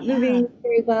 and they're not moving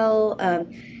very well.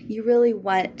 You really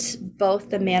want both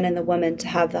the man and the woman to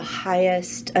have the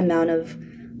highest amount of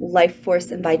life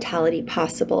force and vitality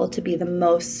possible, to be the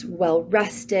most well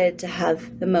rested, to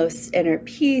have the most inner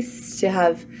peace, to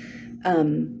have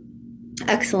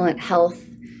excellent health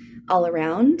all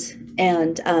around.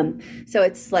 And so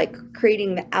it's like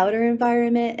creating the outer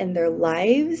environment in their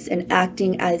lives and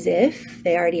acting as if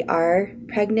they already are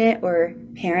pregnant or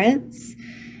parents,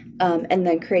 and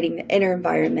then creating the inner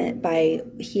environment by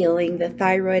healing the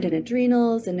thyroid and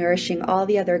adrenals and nourishing all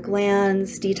the other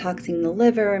glands, detoxing the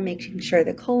liver, making sure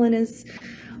the colon is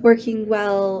working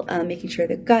well, making sure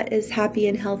the gut is happy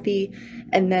and healthy,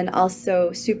 and then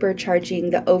also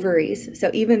supercharging the ovaries.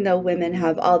 So even though women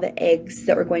have all the eggs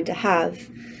that we're going to have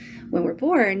when we're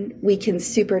born, we can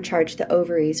supercharge the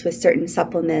ovaries with certain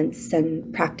supplements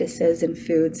and practices and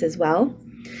foods as well.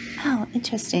 Oh,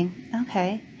 interesting.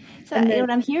 Okay. So what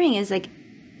I'm hearing is like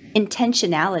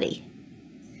intentionality.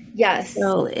 Yes.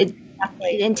 So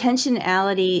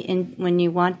intentionality in when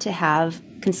you want to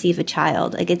conceive a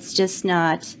child. Like it's just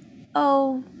not,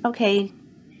 oh, okay,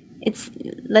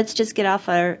 let's just get off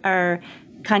our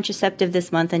contraceptive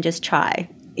this month and just try,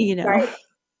 Right.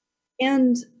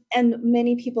 And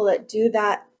many people that do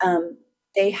that,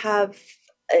 they have,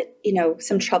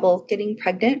 some trouble getting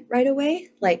pregnant right away.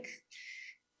 Like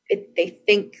they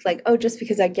think like, oh, just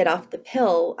because I get off the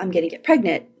pill, I'm going to get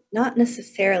pregnant. not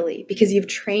necessarily, because you've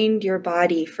trained your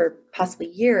body for possibly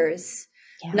years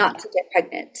not to get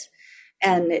pregnant.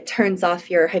 And it turns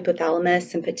off your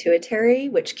hypothalamus and pituitary,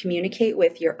 which communicate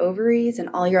with your ovaries and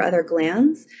all your other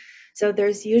glands. So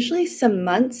there's usually some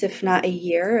months, if not a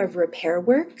year, of repair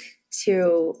work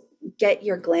to get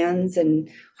your glands and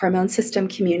hormone system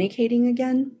communicating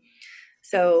again.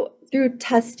 So through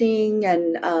testing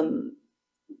and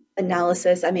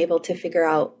analysis, I'm able to figure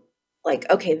out, like,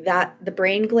 okay, that the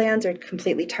brain glands are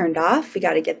completely turned off. We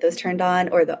got to get those turned on,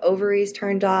 or the ovaries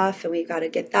turned off, and we got to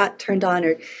get that turned on,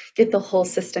 or get the whole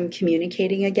system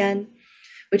communicating again,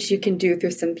 which you can do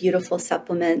through some beautiful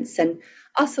supplements and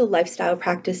also lifestyle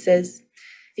practices.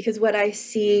 Because what I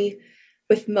see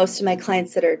with most of my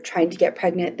clients that are trying to get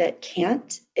pregnant that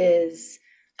can't is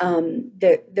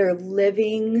they're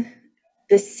living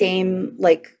the same,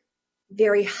 like,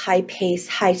 very high pace,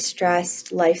 high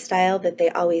stressed lifestyle that they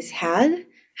always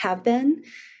have been,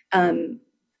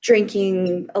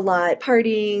 drinking a lot,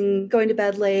 partying, going to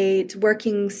bed late,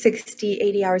 working 60,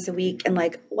 80 hours a week. And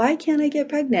like, why can't I get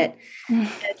pregnant? The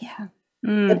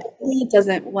baby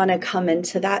doesn't want to come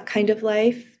into that kind of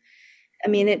life. I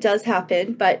mean, it does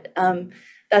happen, but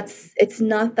it's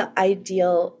not the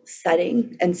ideal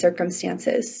setting and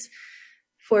circumstances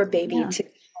for a baby to.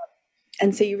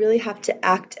 And so you really have to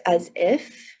act as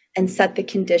if and set the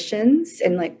conditions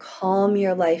and like calm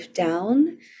your life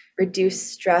down,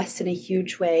 reduce stress in a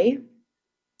huge way,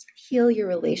 heal your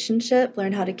relationship,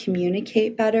 learn how to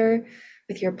communicate better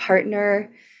with your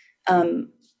partner,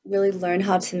 really learn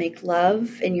how to make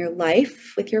love in your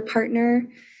life with your partner,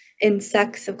 in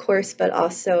sex, of course, but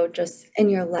also just in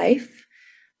your life.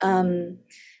 And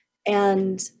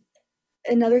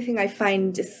another thing I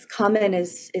find is common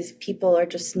is people are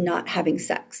just not having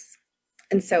sex.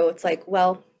 And so it's like,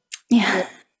 well,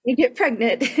 you get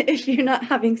pregnant if you're not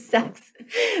having sex,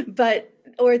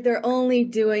 or they're only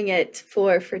doing it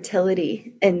for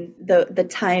fertility and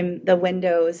the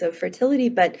windows of fertility,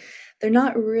 but they're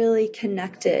not really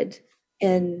connected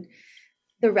in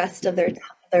the rest of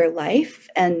their life.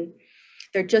 And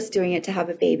they're just doing it to have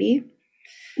a baby.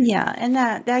 Yeah. And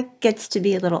that gets to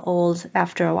be a little old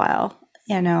after a while.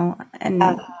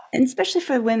 And especially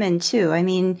for women too. I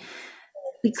mean,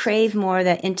 we crave more of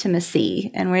that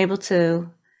intimacy, and we're able to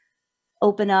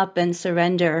open up and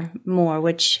surrender more,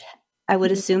 which I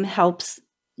would assume helps,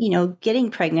 getting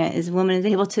pregnant, is woman is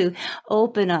able to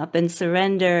open up and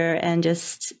surrender and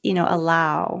just,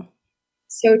 allow.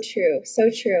 So true. So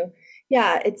true.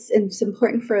 Yeah. It's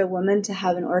important for a woman to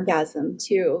have an orgasm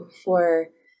too, for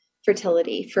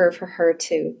fertility, for her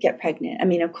to get pregnant. I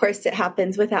mean, of course it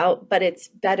happens without, but it's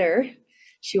better.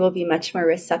 She will be much more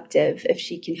receptive if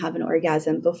she can have an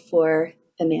orgasm before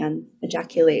the man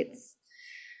ejaculates.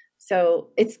 So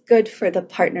it's good for the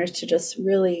partners to just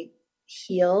really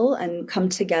heal and come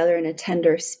together in a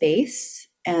tender space,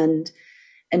 and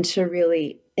to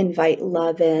really invite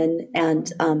love in.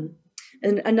 And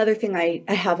another thing I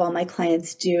have all my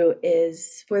clients do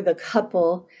is for the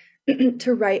couple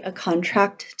to write a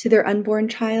contract to their unborn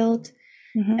child,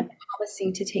 and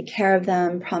promising to take care of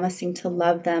them, promising to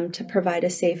love them, to provide a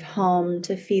safe home,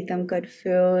 to feed them good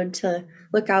food, to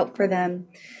look out for them.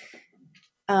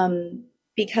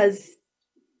 Because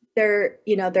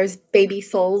there's baby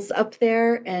souls up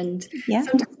there, and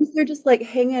sometimes they're just like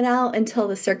hanging out until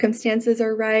the circumstances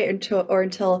are right,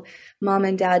 until mom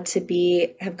and dad to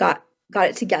be have got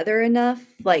it together enough,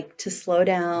 like to slow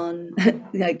down,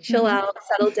 like chill out,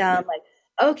 settle down, like,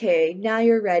 okay, now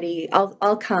you're ready.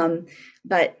 I'll come.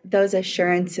 But those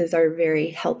assurances are very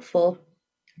helpful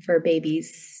for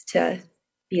babies to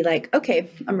be like, okay,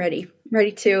 I'm ready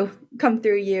to come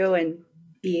through you and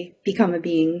become a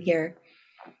being here.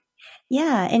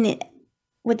 Yeah. And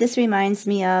what this reminds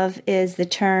me of is the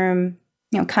term,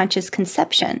 conscious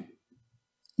conception,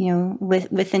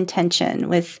 with intention,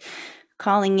 with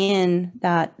calling in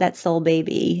that soul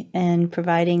baby and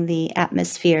providing the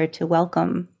atmosphere to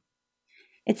welcome.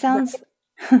 It sounds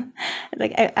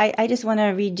like I just want to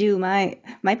redo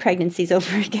my pregnancies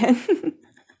over again.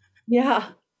 Yeah.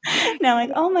 Now,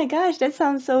 like, oh my gosh, that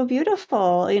sounds so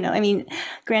beautiful. I mean,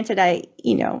 granted,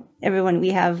 everyone, we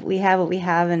have what we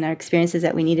have and our experiences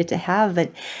that we needed to have.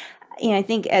 But, I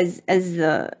think as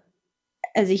a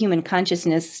human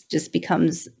consciousness just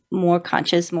becomes more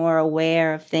conscious, more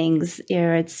aware of things,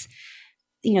 it's,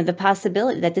 the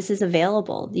possibility that this is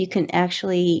available. You can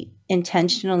actually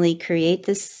intentionally create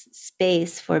this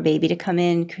space for a baby to come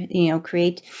in,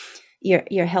 create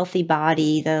your healthy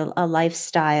body, a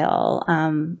lifestyle,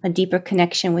 a deeper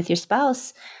connection with your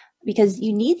spouse because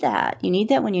you need that. You need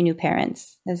that when you're new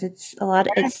parents,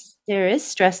 because there is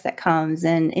stress that comes.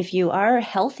 And if you are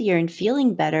healthier and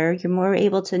feeling better, you're more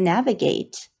able to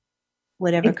navigate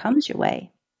whatever comes your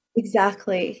way.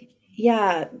 Exactly.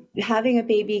 Yeah. Having a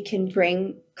baby can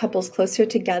bring couples closer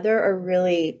together or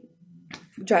really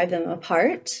drive them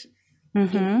apart.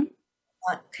 Mm-hmm.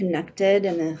 Not connected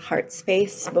in the heart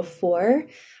space before.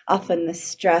 Often the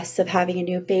stress of having a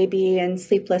new baby and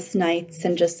sleepless nights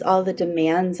and just all the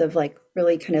demands of like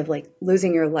really kind of like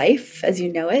losing your life as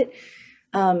you know it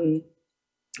can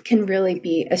really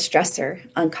be a stressor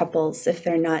on couples if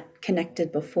they're not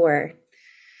connected before.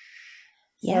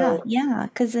 Yeah.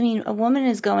 Because I mean, a woman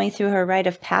is going through her rite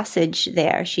of passage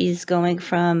there. She's going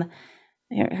from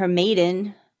her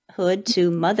maidenhood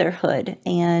to motherhood,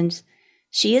 and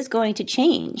she is going to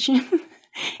change. Right.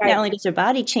 Not only does her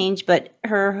body change, but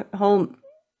her whole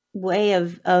way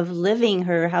of living,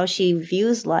 how she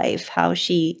views life, how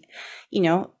she,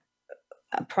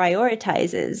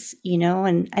 prioritizes,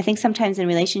 and I think sometimes in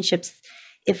relationships,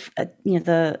 if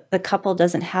the couple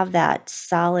doesn't have that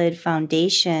solid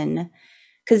foundation,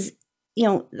 because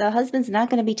the husband's not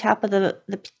going to be top of the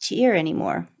tier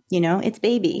anymore. It's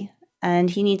baby, and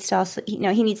he needs to also he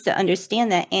needs to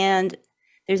understand that, and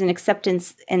there's an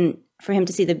acceptance and for him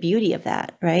to see the beauty of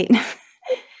that, right?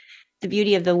 The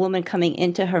beauty of the woman coming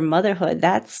into her motherhood.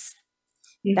 That's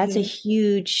a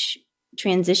huge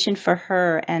transition for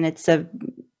her, and it's a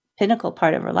pinnacle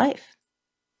part of her life.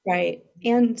 Right.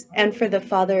 And for the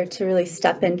father to really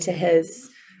step into his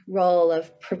role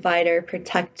of provider,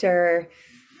 protector,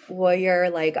 warrior,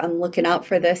 like I'm looking out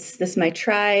for this my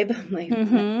tribe. Like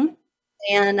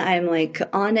and I'm like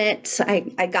on it.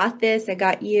 I got this. I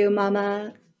got you,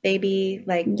 mama, baby.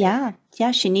 Like yeah,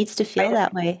 she needs to feel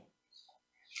that way.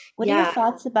 What are your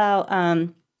thoughts about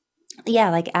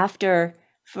like after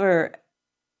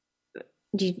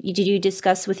did you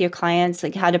discuss with your clients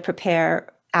like how to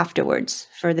prepare afterwards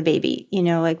for the baby?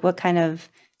 Like what kind of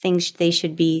things they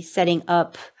should be setting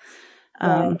up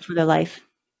for their life?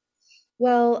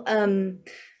 Well,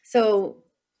 so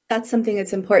that's something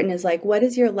that's important is like, what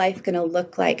is your life going to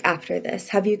look like after this?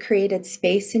 Have you created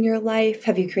space in your life?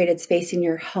 Have you created space in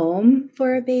your home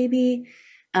for a baby?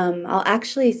 I'll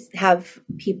actually have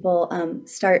people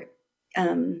start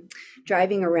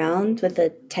driving around with a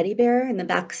teddy bear in the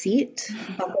back seat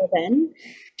then,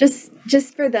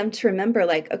 just for them to remember,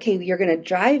 like, okay, you're going to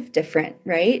drive different,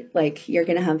 right? Like you're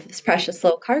going to have this precious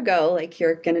little cargo, like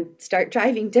you're going to start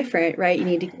driving different, right? You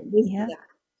need to get used to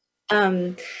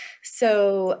that.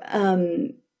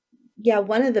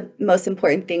 One of the most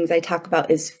important things I talk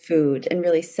about is food and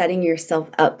really setting yourself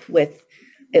up with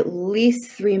at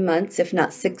least 3 months, if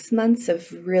not 6 months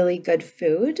of really good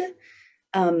food.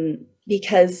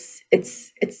 Because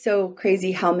it's so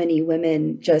crazy how many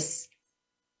women just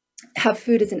have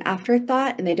food as an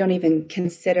afterthought and they don't even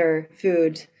consider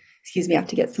food. Excuse me, I have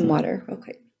to get some water real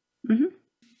quick.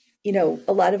 Mm-hmm.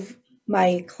 A lot of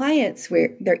my clients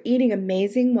they're eating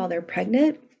amazing while they're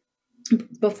pregnant,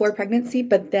 before pregnancy,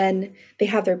 but then they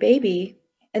have their baby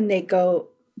and they go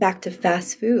back to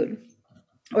fast food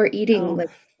or eating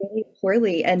like really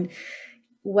poorly. And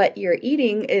what you're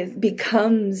eating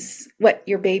becomes what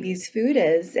your baby's food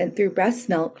is, and through breast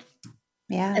milk.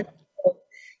 Yeah. And so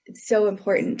it's so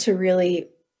important to really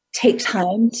take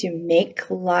time to make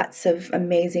lots of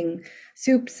amazing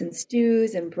soups and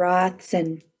stews and broths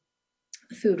and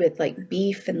food with like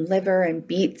beef and liver and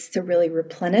beets to really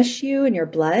replenish you and your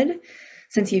blood,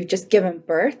 since you've just given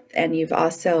birth and you've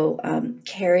also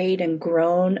carried and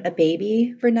grown a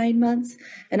baby for 9 months.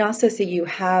 And also so you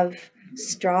have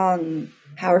strong,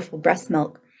 powerful breast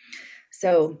milk.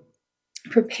 So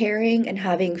preparing and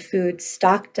having food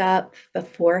stocked up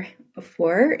before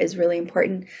is really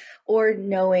important, or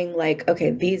knowing like,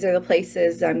 okay, these are the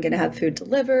places I'm going to have food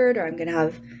delivered, or I'm going to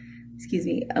have,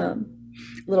 a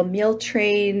little meal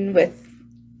train with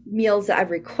meals that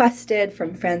I've requested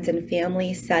from friends and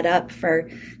family set up for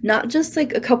not just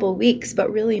like a couple weeks,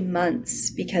 but really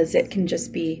months, because it can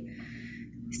just be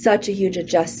such a huge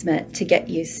adjustment to get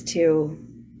used to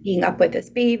being up with this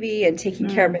baby and taking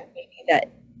care of a baby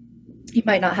that you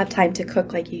might not have time to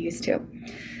cook like you used to.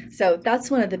 So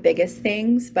that's one of the biggest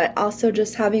things, but also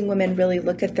just having women really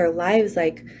look at their lives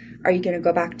like, are you going to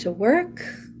go back to work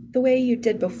the way you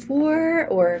did before?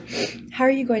 Or how are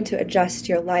you going to adjust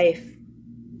your life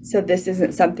so this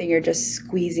isn't something you're just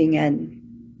squeezing in?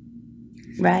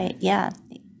 Right, yeah.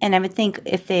 And I would think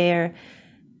if they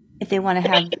want to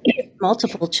have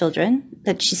multiple children,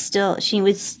 that she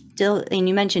would still, and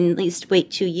you mentioned at least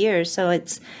wait 2 years. So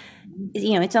it's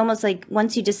almost like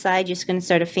once you decide you're just going to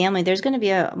start a family, there's going to be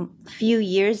a few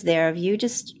years there of you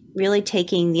just really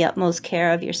taking the utmost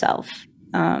care of yourself,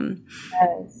 as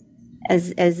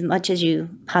much as you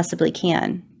possibly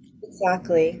can.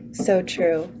 Exactly. So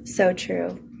true. So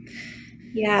true.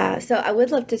 Yeah. So I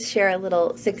would love to share a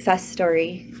little success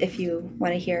story if you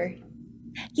want to hear.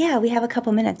 Yeah, we have a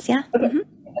couple minutes. Yeah. Okay. Mm-hmm.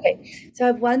 Okay. So I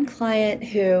have one client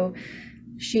who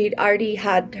she'd already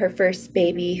had her first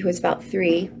baby, who was about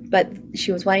 3, but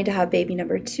she was wanting to have baby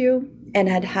number 2 and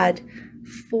had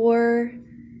 4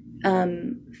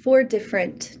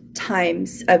 different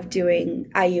times of doing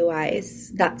IUIs.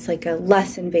 That's like a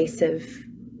less invasive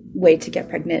way to get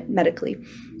pregnant medically.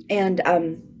 And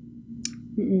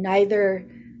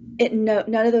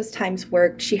none of those times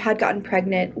worked. She had gotten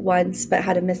pregnant once, but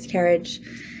had a miscarriage,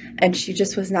 and she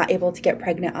just was not able to get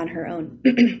pregnant on her own.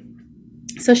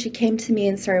 So she came to me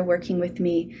and started working with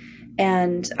me,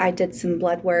 and I did some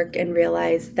blood work and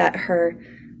realized that her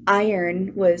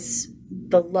iron was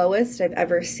the lowest I've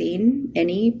ever seen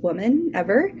any woman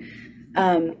ever.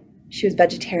 She was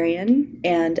vegetarian,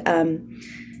 and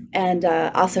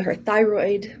also her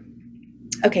thyroid.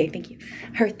 Okay, thank you.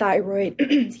 Her thyroid,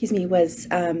 excuse me, was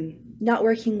not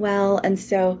working well, and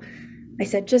so I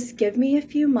said, just give me a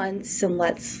few months and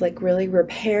let's like really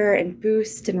repair and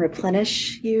boost and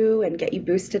replenish you and get you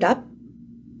boosted up.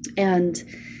 And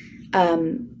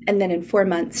then in 4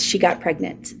 months she got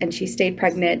pregnant, and she stayed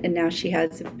pregnant, and now she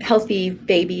has a healthy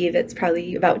baby that's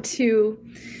probably about 2.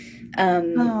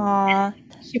 Aww.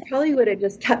 She probably would have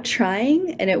just kept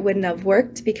trying and it wouldn't have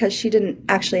worked because she didn't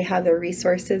actually have the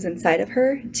resources inside of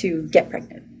her to get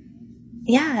pregnant.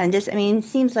 Yeah, and it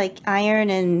seems like iron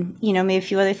and, maybe a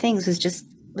few other things was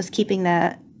keeping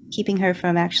her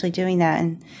from actually doing that.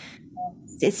 And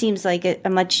it seems like a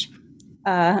much,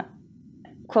 quote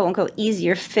unquote,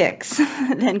 easier fix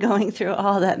than going through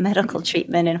all that medical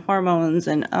treatment and hormones.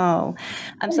 And I'm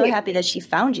so happy that she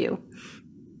found you.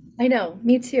 I know,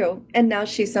 me too. And now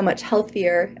she's so much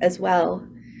healthier as well.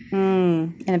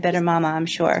 And a better mama, I'm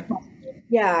sure.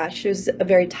 Yeah, she was a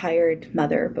very tired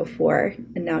mother before,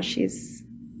 and now she's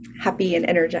happy and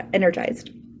energized.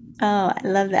 Oh, I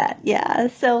love that. Yeah.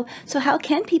 So how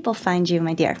can people find you,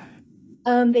 my dear?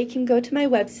 They can go to my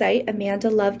website,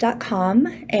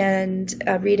 amandalove.com, and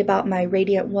read about my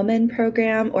Radiant Woman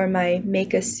program or my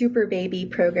Make a Super Baby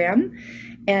program.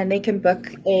 And they can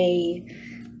book a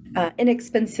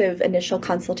inexpensive initial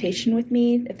consultation with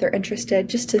me if they're interested,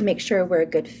 just to make sure we're a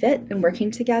good fit and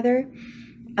working together.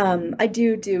 I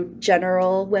do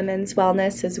general women's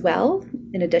wellness as well,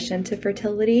 in addition to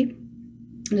fertility,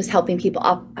 and just helping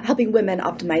women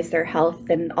optimize their health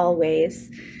in all ways.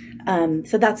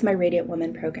 So that's my Radiant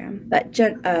Woman program. But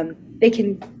they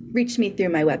can reach me through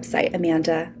my website,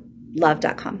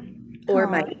 amandalove.com, or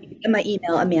my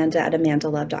email,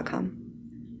 amanda@amandalove.com.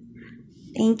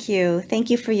 Thank you. Thank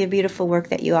you for your beautiful work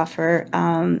that you offer,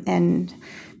 and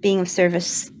being of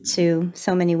service to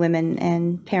so many women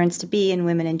and parents to be, and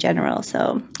women in general.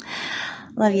 So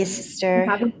love you, sister.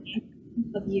 Love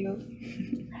you.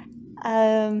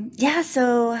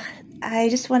 So I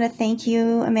just want to thank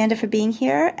you, Amanda, for being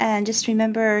here. And just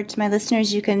remember, to my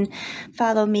listeners, you can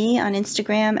follow me on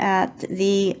Instagram at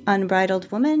The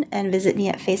Unbridled Woman, and visit me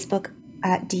at Facebook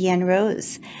at Deanne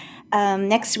Rose.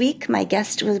 Next week, my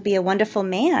guest will be a wonderful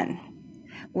man,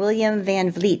 William Van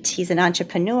Vliet. He's an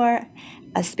entrepreneur,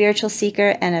 a spiritual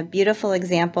seeker, and a beautiful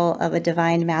example of a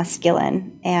divine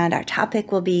masculine. And our topic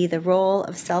will be the role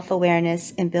of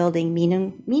self-awareness in building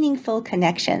meaningful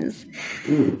connections.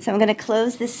 So I'm going to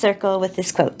close this circle with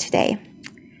this quote today.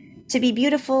 To be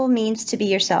beautiful means to be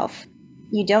yourself.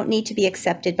 You don't need to be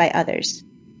accepted by others.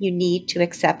 You need to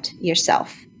accept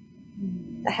yourself.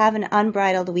 Have an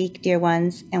unbridled week, dear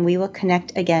ones, and we will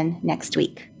connect again next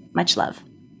week. Much love.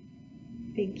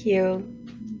 Thank you.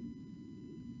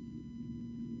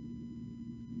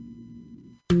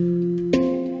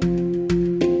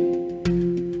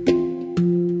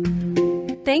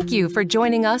 Thank you for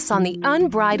joining us on The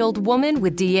Unbridled Woman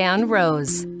with Deanne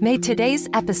Rose. May today's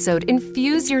episode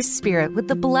infuse your spirit with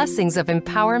the blessings of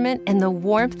empowerment and the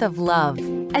warmth of love.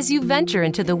 As you venture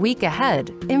into the week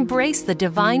ahead, embrace the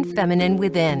divine feminine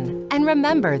within, and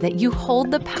remember that you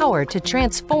hold the power to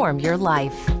transform your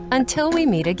life. Until we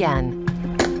meet again.